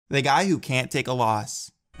The guy who can't take a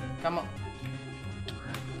loss. Come on.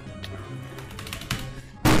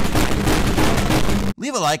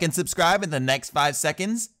 Leave a like and subscribe in the next 5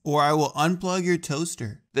 seconds, or I will unplug your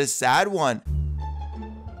toaster. The sad one.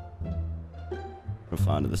 We're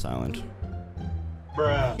fine to this island.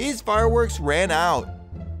 Bruh. His fireworks ran out.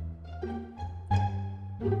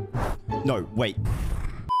 No, wait.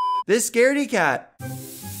 The scaredy cat.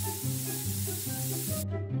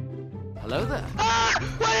 Hello there. Ah!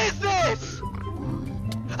 What is this?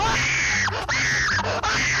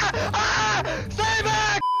 Save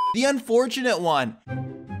it! The unfortunate one.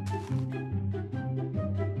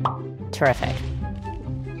 Terrific.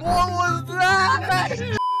 What was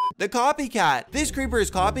that? The copycat. This creeper is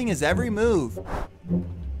copying his every move.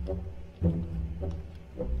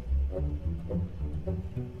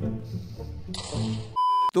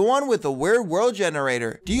 The one with the weird world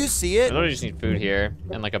generator. Do you see I it? literally just need food here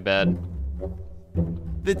and like a bed.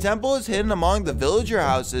 The temple is hidden among the villager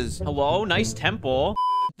houses. Hello, nice temple.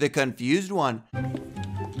 The confused one.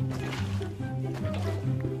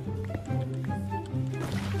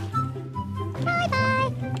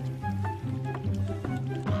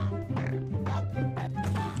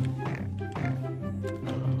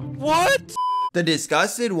 What? The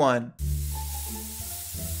disgusted one.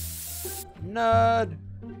 Nerd.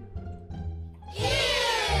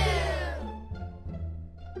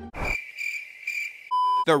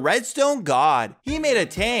 The redstone god. He made a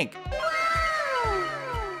tank.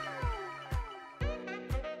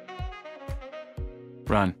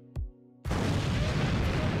 Run.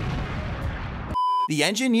 The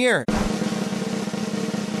engineer.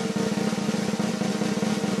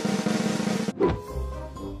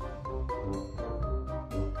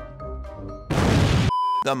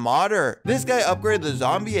 The modder. This guy upgraded the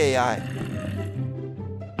zombie AI.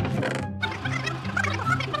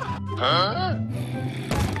 Huh?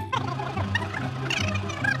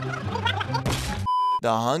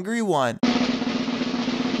 The hungry one.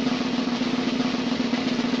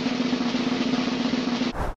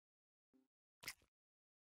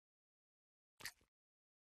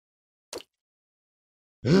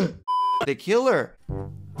 The killer.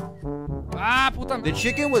 Ah, puta. The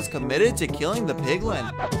chicken was committed to killing the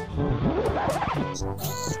piglin.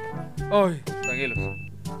 Ay, tranquilos.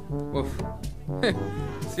 Uf.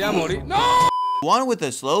 Se va a morir. No! One with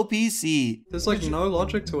a slow PC. There's like no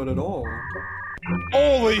logic to it at all.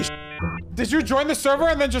 Holy sh! Did you join the server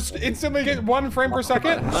and then just instantly get 1 frame per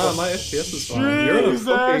second? No, my FPS is fine. You're in a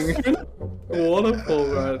fucking waterfall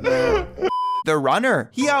right now. The runner.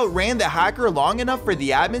 He outran the hacker long enough for the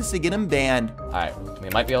admins to get him banned. Alright, we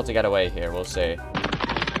might be able to get away here. We'll see.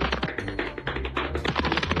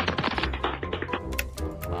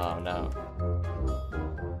 Oh no.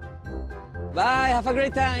 Bye, have a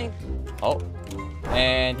great time. Oh.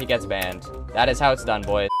 And he gets banned. That is how it's done,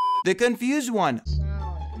 boys. The confused one.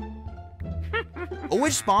 A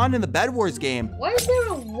witch spawned in the Bed Wars game. Why is there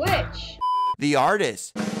a witch? The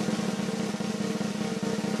artist.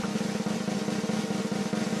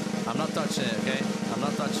 I'm not touching it, okay? I'm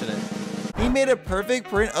not touching it. He made a perfect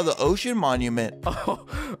print of the ocean monument.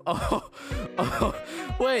 Oh,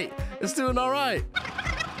 wait, it's doing all right.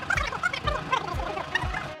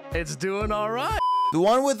 It's doing all right. The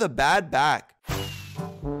one with the bad back.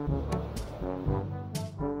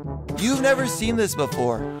 You've never seen this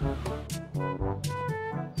before.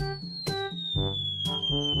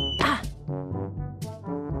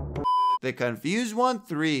 The confused one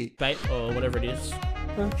 3. Bait or whatever it is.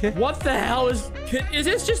 Okay. What the hell is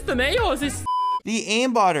this just for me or is this? The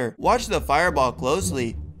aimbotter. Watch the fireball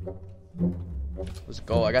closely. Let's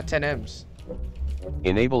go. I got 10 M's.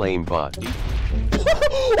 Enable aimbot.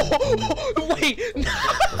 Wait.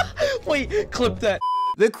 Wait. Clip that.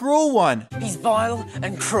 The cruel one. He's vile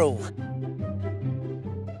and cruel.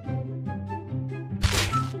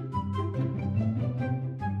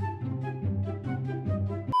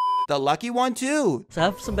 The lucky one too. So I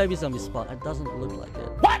have some baby zombie spot. It doesn't look like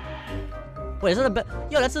it. What? Wait, is that a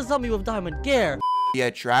Yo, that's a zombie with diamond gear. The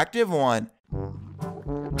attractive one.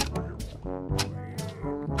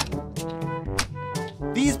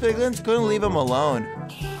 These piglins couldn't leave him alone.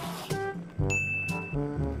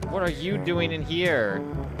 What are you doing in here?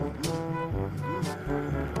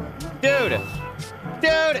 Dude!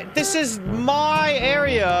 Dude, this is my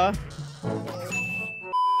area!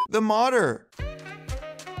 The modder.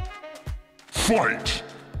 Fight!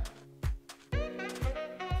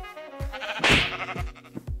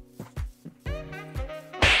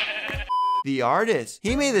 The artist.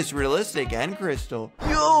 He made this realistic end crystal.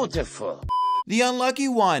 Beautiful. The unlucky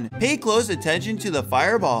one. Pay close attention to the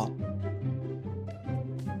fireball.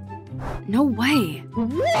 No way.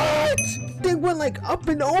 What? They went like up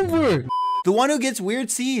and over. The one who gets weird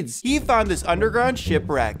seeds. He found this underground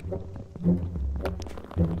shipwreck.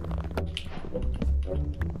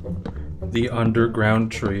 The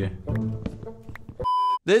underground tree.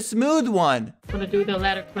 The smooth one. I'm gonna do the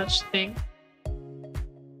ladder clutch thing.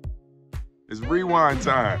 It's rewind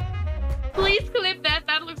time. Please clip that.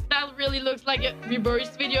 That really looks like a reverse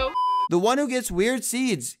video. The one who gets weird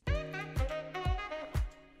seeds.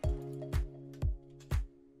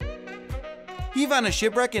 He found a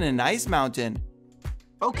shipwreck in an ice mountain.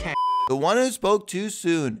 Okay. The one who spoke too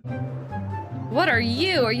soon. What are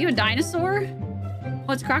you? Are you a dinosaur?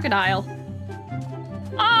 Oh, it's a crocodile.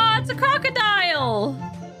 Ah, it's a crocodile.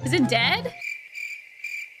 Is it dead?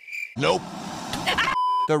 Nope.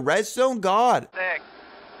 The redstone god. 6,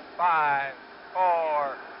 5,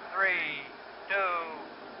 4, 3, 2,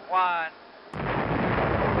 1.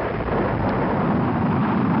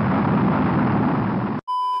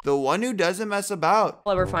 The one who doesn't mess about.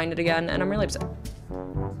 I'll ever find it again, and I'm really upset.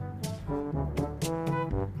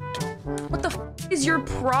 What the f is your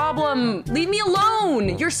problem? Leave me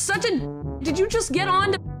alone! You're such a... Did you just get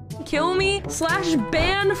on to kill me? /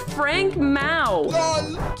 ban Frank Mao.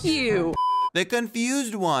 Fuck you. The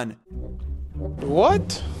confused one.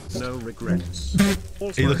 What? No regrets.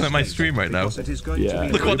 Are you looking at my stream right now? Yeah.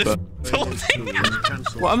 Look what this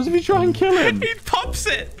What happens if you try and kill him? He pops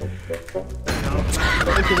it.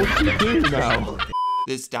 What do you do now?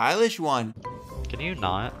 The stylish one. Can you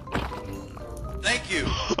not? Thank you.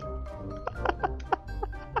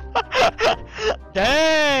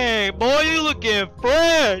 Dang, boy, you looking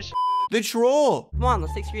fresh. The troll. Come on,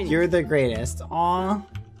 let's take screen. You're the greatest. Aw.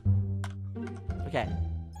 Okay.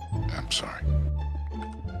 I'm sorry.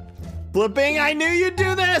 Flipping, I knew you'd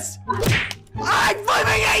do this! I'm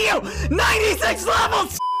flipping at you! 96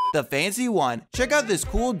 levels! The fancy one. Check out this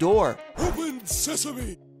cool door. Open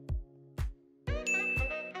sesame.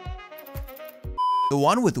 The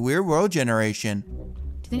one with weird world generation. Do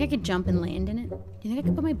you think I could jump and land in it? Do you think I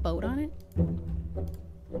could put my boat on it?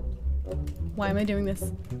 Why am I doing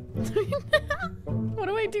this? What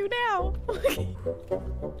do I do now?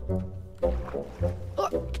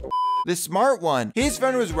 The smart one. His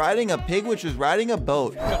friend was riding a pig which was riding a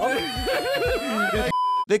boat.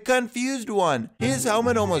 The confused one. His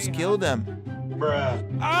helmet almost killed him. Bruh.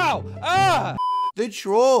 Ow! Ah! The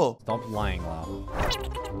troll. Stop lying loud.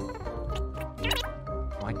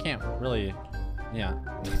 I can't really... Yeah.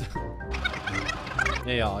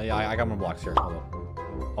 yeah, I got my blocks here. Hold up.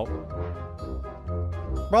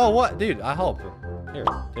 Oh. Bro, what? Dude, I help. Here,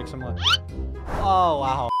 take some lunch. Oh,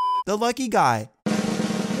 wow. The lucky guy.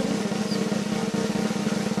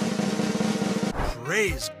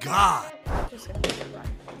 Praise God.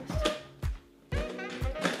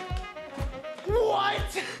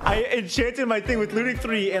 What? I enchanted my thing with looting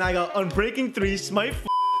 3 and I got unbreaking 3, smite.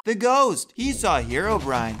 The ghost. He saw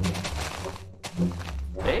Herobrine.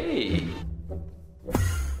 Hey.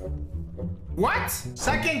 What?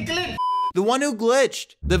 Second glitch. The one who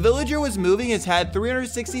glitched. The villager was moving his head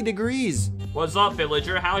 360 degrees. What's up,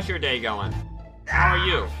 villager? How's your day going? How are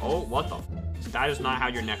you? Oh, what the? That is not how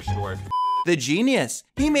your neck should work. The genius.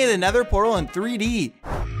 He made another portal in 3D.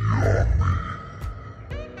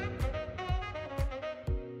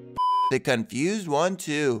 The confused one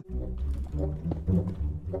too.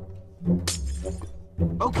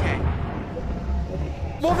 Okay.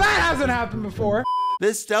 Well, that hasn't happened before.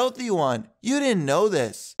 The stealthy one. You didn't know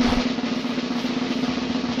this.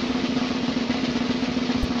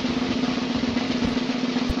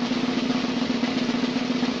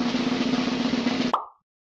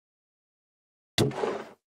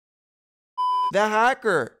 The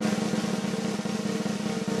hacker.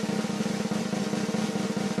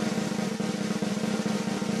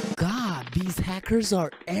 God, these hackers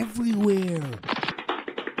are everywhere.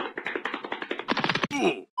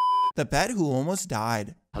 The pet who almost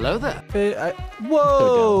died. Hello there.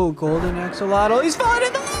 Whoa, golden axolotl. He's falling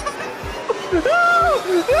in the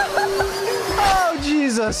Oh,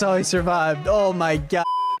 Jesus. Oh, he survived. Oh, my God.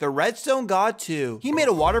 The redstone god too. He made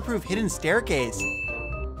a waterproof hidden staircase.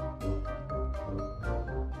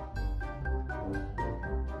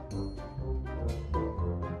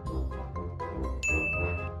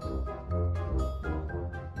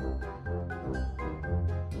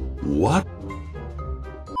 What?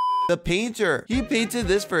 The painter. He painted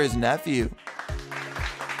this for his nephew.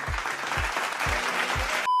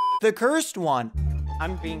 The cursed one.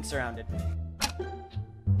 I'm being surrounded.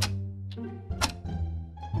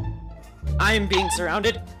 I am being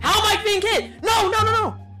surrounded. How am I being hit?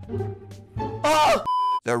 No. Oh!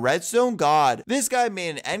 The redstone god. This guy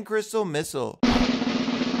made an end crystal missile.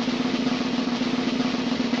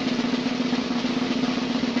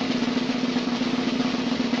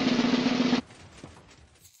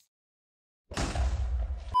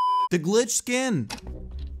 The glitch skin.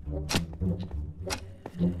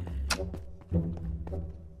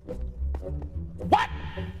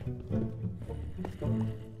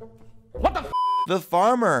 The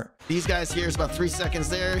farmer. These guys here is about 3 seconds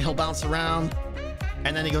there. He'll bounce around,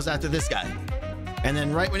 and then he goes after this guy. And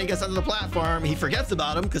then right when he gets onto the platform, he forgets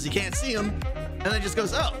about him because he can't see him, and then just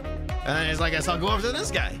goes, oh. And then he's like, I guess I'll go over to this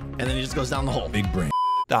guy. And then he just goes down the hole. Big brain.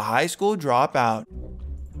 The high school dropout.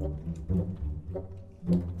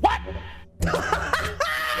 What?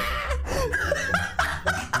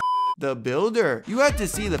 The builder. You have to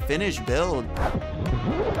see the finished build.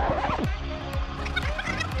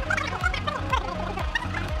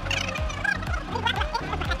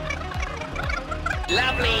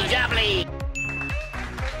 Lovely, lovely.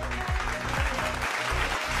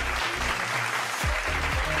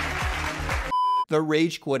 The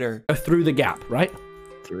rage quitter. Through the gap, right?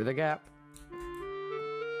 Through the gap.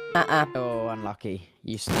 Oh, unlucky.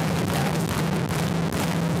 You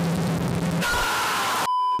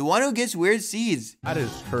The one who gets weird seeds. That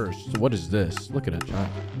is cursed. What is this? Look at it, John.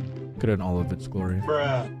 Look at it in all of its glory.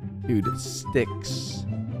 Bruh. Dude, it sticks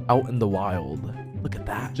out in the wild. Look at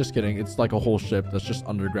that. Just kidding. It's like a whole ship that's just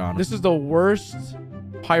underground. This is the worst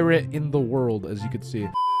pirate in the world, as you can see.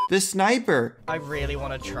 The sniper. I really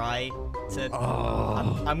want to try to...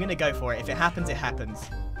 I'm going to go for it. If it happens, it happens.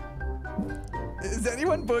 Is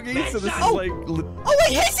anyone boogie? So this is Oh! like... Oh, I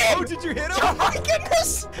hit him! Oh, did you hit him? Oh my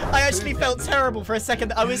goodness! I actually felt terrible for a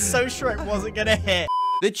second. I was so sure it wasn't going to hit.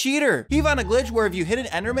 The cheater. He found a glitch where if you hit an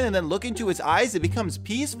Enderman and then look into his eyes, it becomes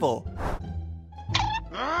peaceful.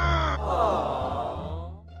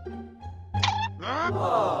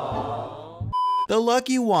 The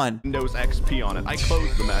lucky one. Windows XP on it. I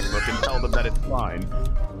closed the MacBook and tell them that it's fine.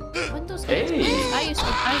 Windows Hey. XP. I used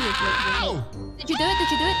it. Did you do it?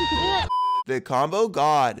 Did you do it? Did you do it? The combo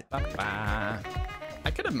god.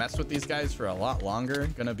 I could have messed with these guys for a lot longer,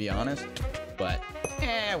 gonna be honest. But,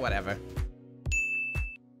 whatever.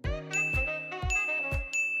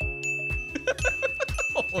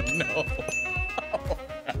 Oh no.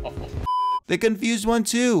 Oh no. The confused one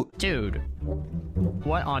too. Dude,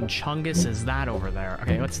 what on Chungus is that over there?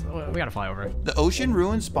 Okay, we gotta fly over. The ocean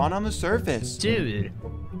ruins spawn on the surface. Dude,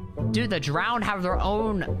 the drowned have their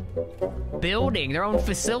own building, their own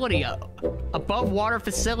facility, above water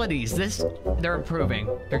facilities. They're improving.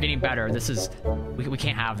 They're getting better. We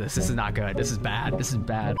can't have this. This is not good. This is bad. This is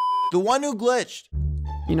bad. The one who glitched.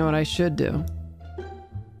 You know what I should do?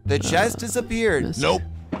 The chest disappeared. Nope.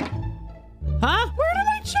 Huh? Where did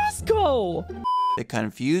my chest go? The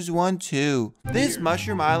confused one too. This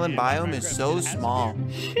Mushroom Island biome is so small.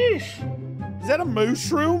 Sheesh. Is that a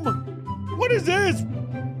mushroom? What is this?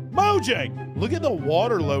 Mojang! Look at the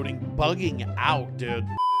water loading bugging out, dude.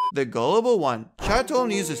 The gullible one. Chad told him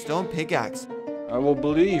to use a stone pickaxe. I will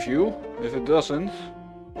believe you. If it doesn't,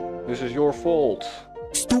 this is your fault.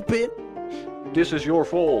 Stupid. This is your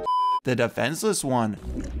fault. The defenseless one.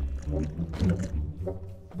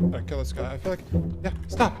 Alright, kill this guy. I feel like... Yeah,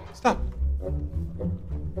 stop.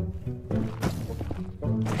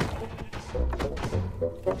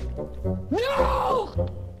 No!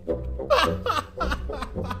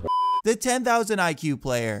 The 10,000 IQ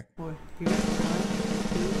player. Go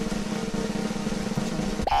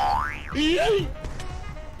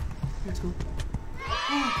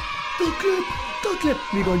clip.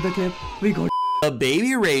 We got the clip. We got. A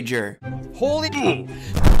baby rager. Holy.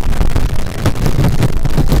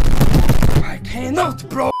 I cannot,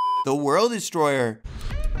 bro. The world destroyer.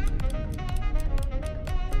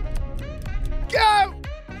 Go!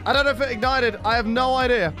 I don't know if it ignited. I have no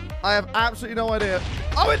idea. I have absolutely no idea.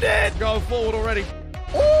 Oh, it did! Go forward already.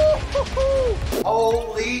 Ooh,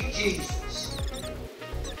 Holy Jesus.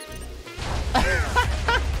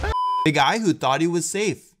 The guy who thought he was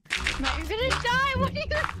safe. No, you're gonna die. What are you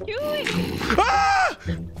doing? Ah!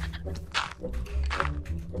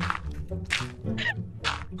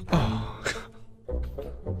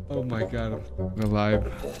 Oh my god, I'm alive.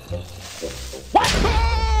 What?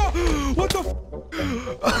 Ah! What the?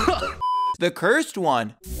 The cursed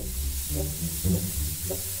one.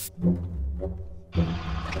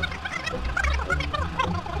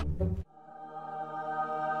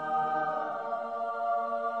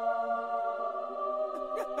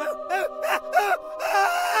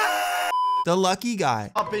 The lucky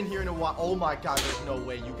guy. I've been here in a while. Oh my god, there's no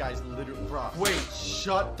way. You guys literally... Bruh. Wait,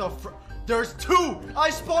 shut the There's two! I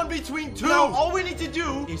spawned between two! Now, all we need to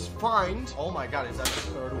do is find... Oh my god, is that the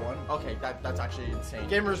third one? Okay, that's actually insane.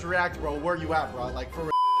 Gamers React, bro. Where you at, bro? Like, for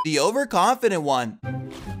real. The overconfident one.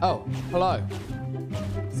 Oh, hello.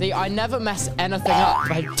 See, I never mess anything up.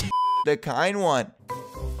 The kind one.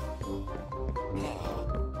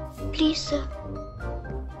 please, sir.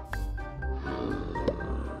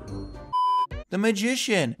 The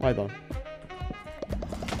magician. Wait on.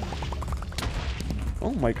 Oh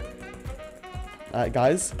my.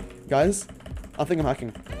 Guys, I think I'm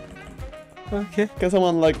hacking. Okay. Can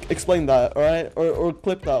someone like explain that, alright? Or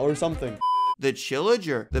clip that or something? The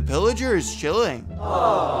chillager. The pillager is chilling.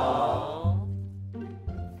 Aww.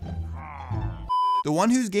 The one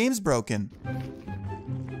whose game's broken.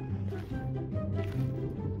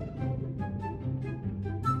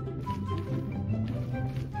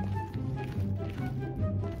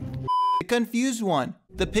 The confused one.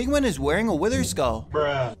 The penguin is wearing a wither skull.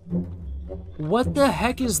 Bruh. What the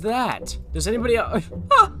heck is that? Does anybody else?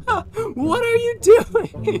 What are you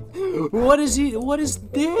doing? What is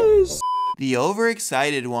this? The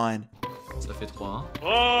overexcited one. Ça fait 3.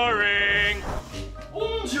 Boring.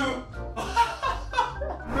 Mon Dieu.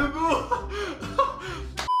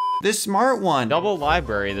 The smart one. Double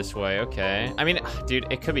library this way, okay. I mean, dude,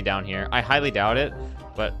 it could be down here. I highly doubt it,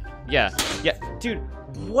 but yeah. Dude,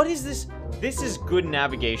 what is this? This is good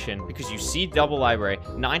navigation because you see double library.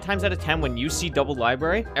 9 times out of 10, when you see double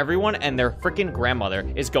library, everyone and their freaking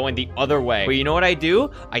grandmother is going the other way. But you know what I do?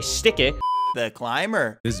 I stick it. The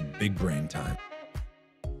climber. This is big brain time.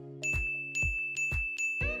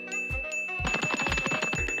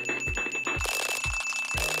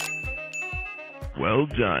 Well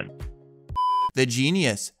done. The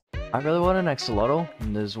genius. I really want an axolotl,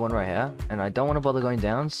 and there's one right here, and I don't want to bother going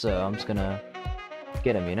down, so I'm just gonna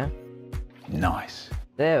get him, you know? Nice.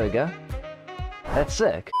 There we go. That's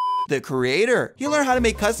sick. The creator. He learned how to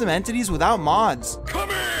make custom entities without mods. Come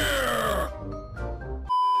here!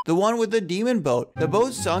 The one with the demon boat. The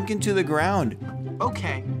boat sunk into the ground.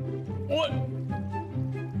 Okay. What?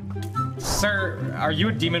 Sir, are you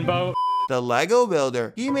a demon boat? The Lego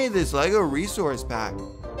builder. He made this Lego resource pack.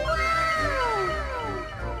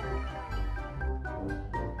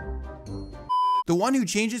 The one who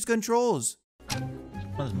changes controls.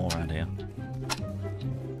 There's more around here.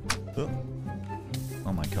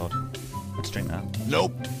 Oh my god. Let's drink that.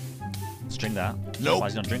 Nope. Let's drink that. Nope. Why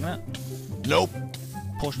is he not drinking that? Nope.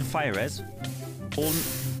 Portion of fire res.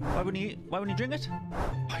 Why wouldn't you drink it?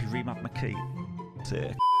 Oh, you remap my key.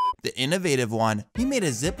 Sick. The innovative one. He made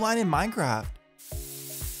a zip line in Minecraft.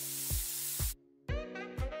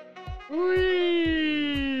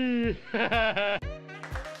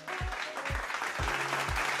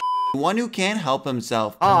 The one who can't help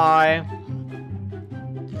himself. Hi.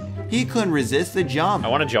 He couldn't resist the jump. I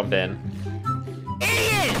want to jump in.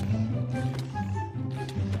 Idiot!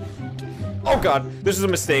 Oh god, this was a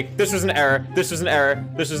mistake. This was an error. This was an error.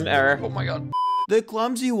 This was an error. Oh my god. The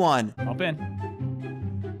clumsy one. Hop in.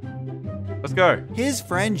 Let's go. His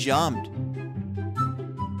friend jumped.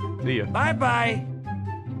 See ya. Bye-bye.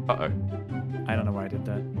 Uh-oh. I don't know why I did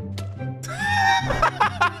that.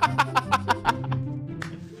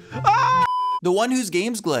 The one whose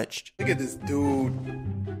game's glitched. Look at this dude.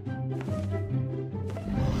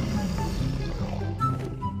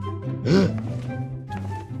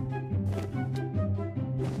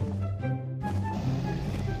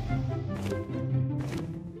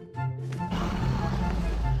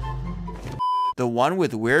 The one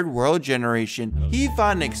with weird world generation. He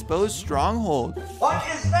found an exposed stronghold. What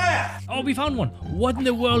is that? Oh, we found one. What in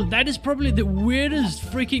the world? That is probably the weirdest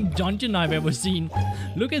freaking dungeon I've ever seen.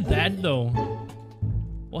 Look at that though.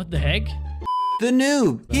 What the heck? The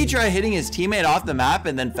noob. He tried hitting his teammate off the map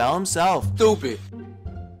and then fell himself. Stupid.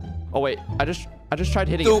 Oh wait, I just tried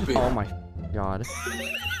hitting Stupid. it. Oh my god.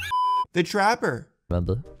 The trapper.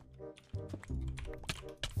 Remember?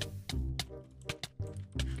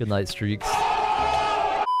 Good night, streaks.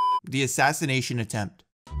 The assassination attempt.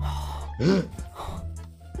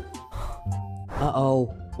 Uh-oh.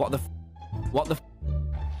 What the What the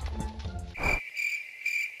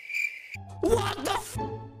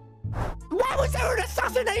Why was there an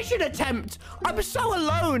assassination attempt? I'm so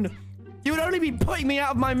alone. You would only be putting me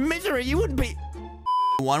out of my misery. You wouldn't be.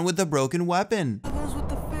 The one with the broken weapon.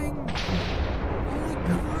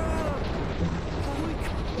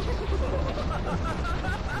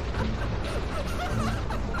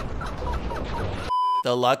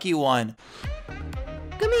 The lucky one.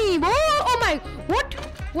 Come here. Oh my. What?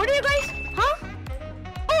 What are you guys? Huh?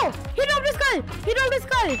 Oh, he dropped his skull. He dropped his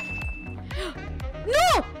skull.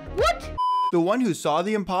 No. What? The one who saw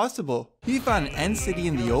the impossible. He found an end city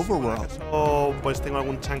in the overworld. Oh, pues tengo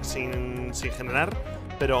algún chunk sin generar,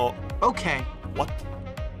 pero... Okay. What?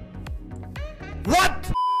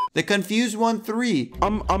 What? The confused one 3.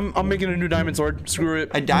 I'm making a new diamond sword. Screw it.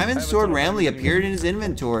 A diamond sword randomly appeared in his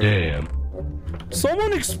inventory. Damn.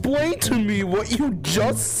 Someone explain to me what you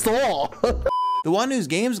just saw. The one whose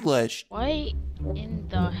game's glitched. What in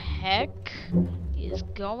the heck is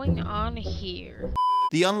going on here?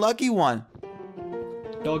 The unlucky one.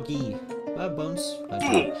 Doggy. Bones.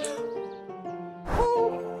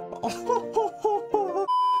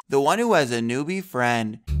 The one who has a newbie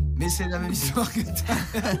friend. Mais c'est la même histoire que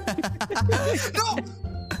Non!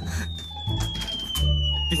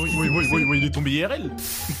 Oui, il est tombé IRL.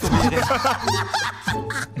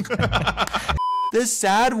 The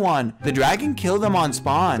sad one. The dragon killed him on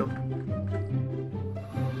spawn.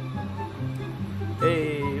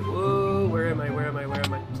 Hey, whoa, where am I?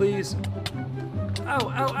 Please. Ow,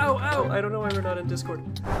 ow, ow, ow. I don't know why we're not in Discord.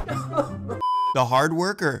 The hard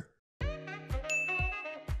worker.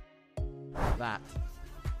 That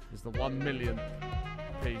is the 1 million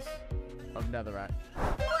piece of netherrack.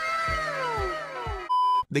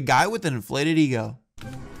 The guy with an inflated ego.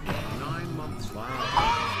 9 months. Wow.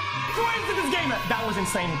 Go into this game! That was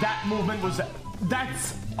insane. That movement was...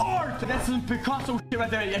 That's art! That's some Picasso shit right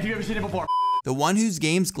there. Have you ever seen it before? The one whose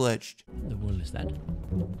game's glitched. The world is that.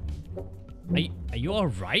 Are you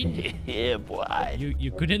alright? Yeah, boy.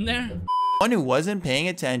 You good in there? One who wasn't paying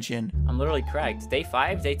attention. I'm literally cracked. Day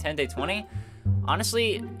 5, day 10, day 20.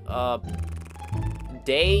 Honestly,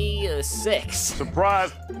 day 6.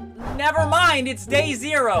 Surprise! Never mind, it's day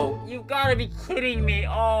 0. You gotta be kidding me.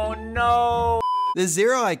 Oh no. The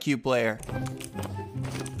 0 IQ player.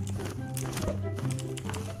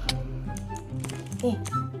 Oh.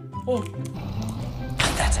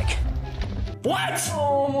 Pathetic. What?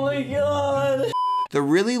 Oh my god. The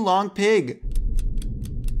really long pig.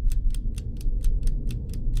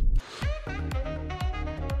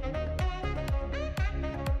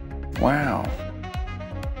 Wow.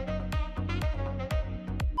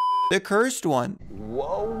 The cursed one.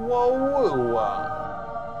 Whoa.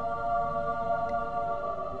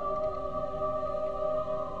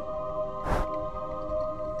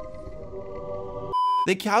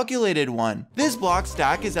 The calculated one. This block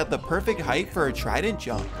stack is at the perfect height for a trident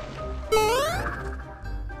jump.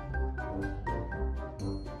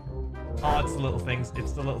 Oh, it's the little things.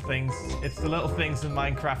 It's the little things. It's the little things in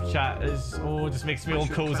Minecraft chat. It just makes me all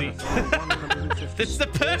cozy. It's the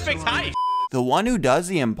perfect height. The one who does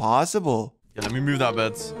the impossible. Yeah, let me move that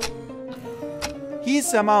beds. He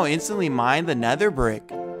somehow instantly mined the nether brick.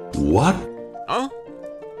 What? Huh?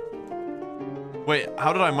 Wait,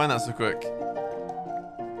 how did I mine that so quick?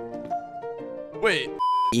 Wait.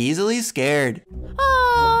 Easily scared.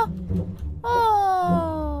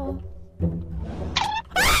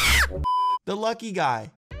 The lucky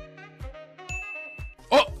guy.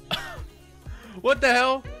 Oh! What the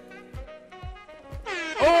hell?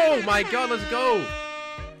 Oh my god, let's go!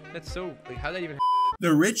 That's so, like, how'd that even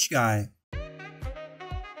The rich guy.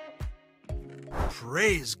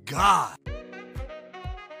 Praise God.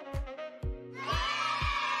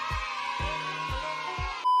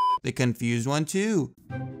 The confused one too.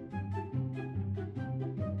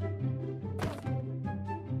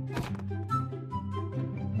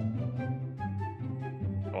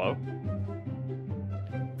 Hello?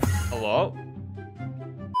 Hello?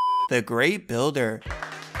 The great builder.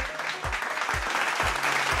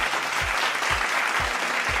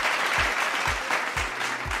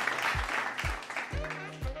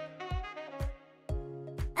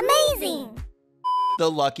 Amazing! The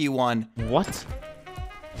lucky one. What?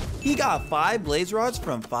 He got 5 blaze rods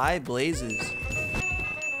from 5 blazes.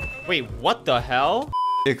 Wait, what the hell?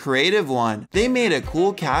 The creative one. They made a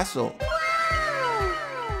cool castle.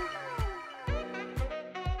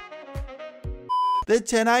 The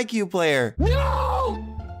 10 IQ player. No!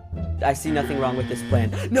 I see nothing wrong with this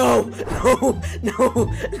plan. No!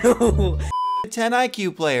 The 10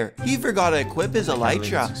 IQ player. He forgot to equip his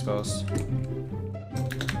elytra. Exposed.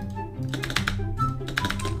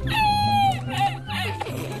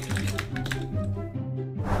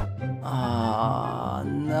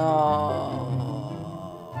 No.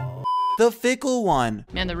 The fickle one.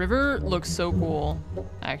 Man, the river looks so cool,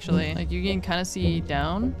 actually. Like, you can kind of see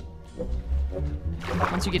down.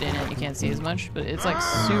 Once you get in it, you can't see as much, but it's like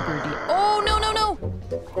super deep. Oh,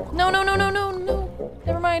 no.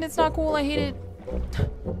 Never mind, it's not cool. I hate it.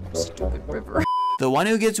 Stupid river. The one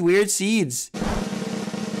who gets weird seeds.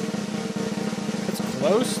 It's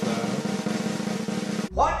close though.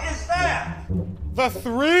 What is that? The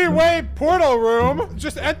 3-way portal room.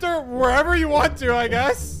 Just enter wherever you want to, I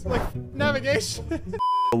guess. Like navigation.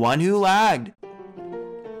 The one who lagged.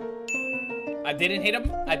 I didn't hit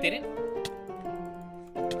him. I didn't.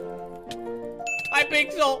 Hi,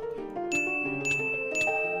 Pixel.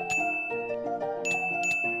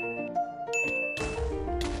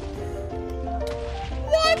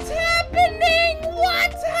 What's happening?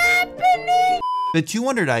 What's happening? The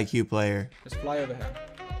 200 IQ player. Just fly over here.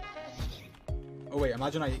 Oh wait,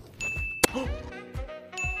 imagine I... Oh!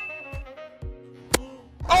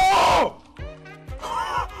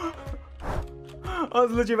 I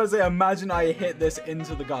was literally about to say, imagine I hit this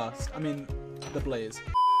into the gas. I mean, the blaze.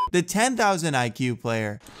 The 10,000 IQ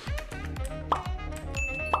player.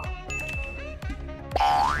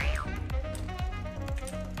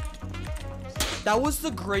 That was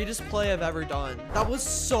the greatest play I've ever done. That was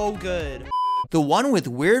so good. The one with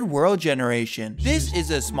weird world generation. This is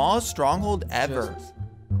the smallest stronghold ever.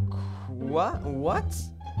 What?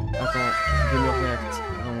 Attends, give me react.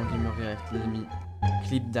 Vraiment, give me react. Let me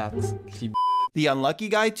clip that. Clip. The unlucky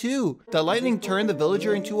guy too. The lightning turned the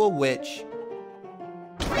villager into a witch.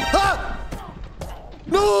 Ah!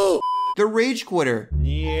 No! The rage quitter.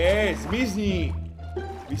 Nie, zmiznij.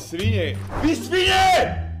 Wyswinie.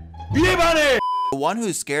 Wyswinie! Jebany! The one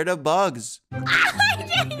who's scared of bugs. I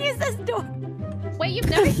can't use this door. Wait, you've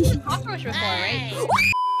never seen a cockroach before, right?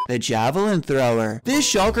 The javelin thrower. This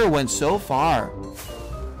shulker went so far.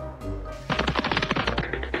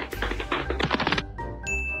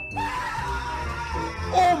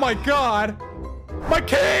 Oh my god! My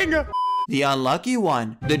king! The unlucky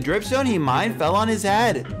one. The dripstone he mined fell on his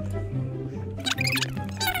head.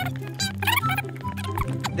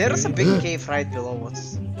 There's a big cave right below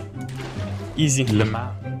us. Easy.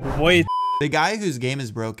 Wait. The guy whose game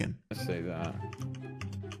is broken. Let's say that.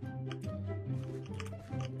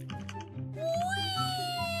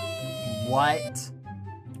 What?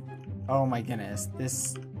 Oh my goodness.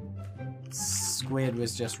 This squid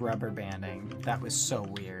was just rubber banding. That was so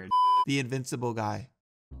weird. The invincible guy.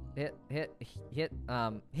 Hit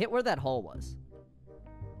where that hole was.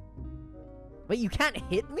 Wait, you can't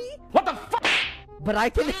hit me? What the fuck? But I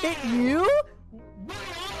can hit you?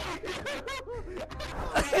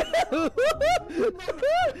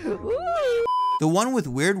 The one with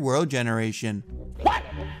weird world generation. What?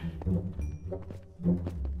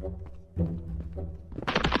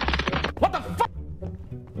 What the fuck?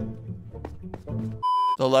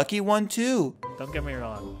 The lucky one too. Don't get me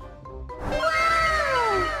wrong.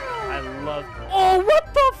 I love. Oh,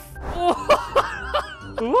 what the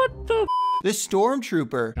What the The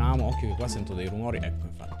stormtrooper. Facciamo occhio che qua sento dei rumori, ecco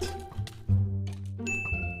infatti.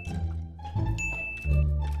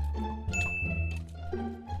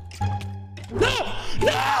 No!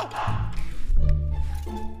 No!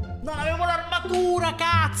 Non avevo l'armatura,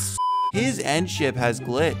 cazzo! His end ship has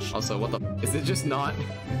glitch. Also, what the is it just not?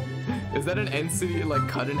 Is that an end city like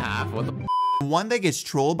cut in half? What the The one that gets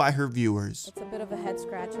trolled by her viewers. It's a bit of a head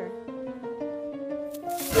scratcher.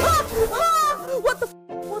 What the?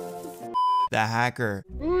 The hacker.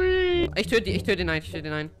 Ich töte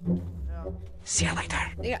ihn. See you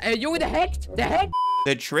later. Junge, der hackt! Der hackt!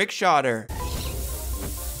 The trick shotter.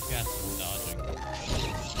 Yes, dodging.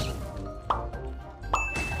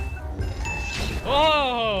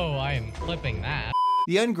 Oh, I am clipping that.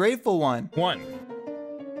 The ungrateful one. 1,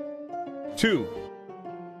 2,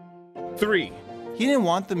 3. He didn't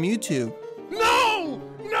want the Mewtwo. No!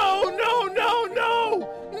 No, no, no, no!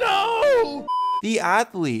 No! The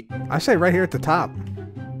athlete. I say right here at the top.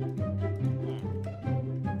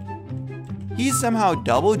 He somehow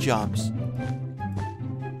double jumps.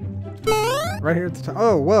 Right here at the top.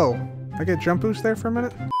 Oh, whoa. I get jump boost there for a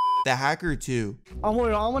minute? The hacker too. I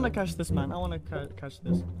want to catch this, man. I want to catch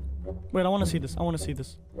this. Wait, I want to see this. I want to see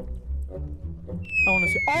this. I want to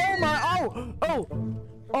see. Oh my!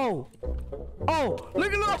 Oh!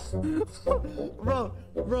 Look at this, bro.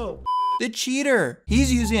 The cheater.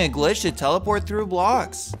 He's using a glitch to teleport through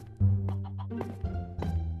blocks.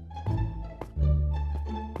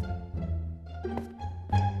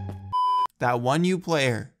 That 1U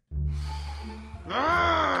player.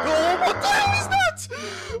 Oh, what the hell is that?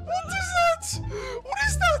 What is that? What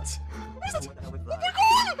is that? What is that? Oh my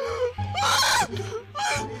god!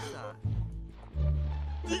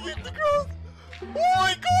 The ground. Oh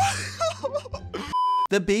my god!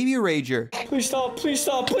 The baby rager. Please stop! Please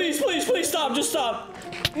stop! Please stop! Just stop!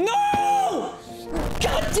 No!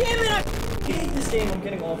 God damn it! I hate this game. I'm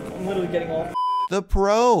getting off. I'm literally getting off. The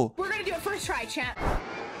pro. We're gonna do it first try, champ.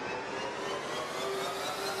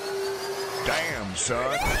 Damn,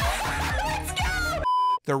 son. Let's go!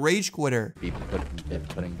 The rage quitter. People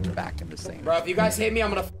putting back in the same. Bro, if you guys hit me, I'm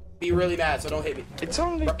gonna be really mad, so don't hit me. It's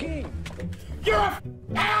only a game. You're a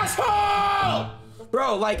asshole!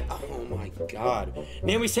 Bro, like, oh my god.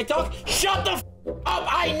 Naomi's TikTok? Shut the up!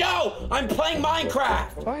 I know! I'm playing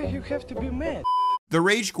Minecraft! Why you have to be mad? The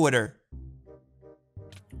rage quitter.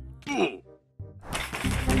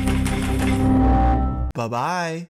 Bye-bye.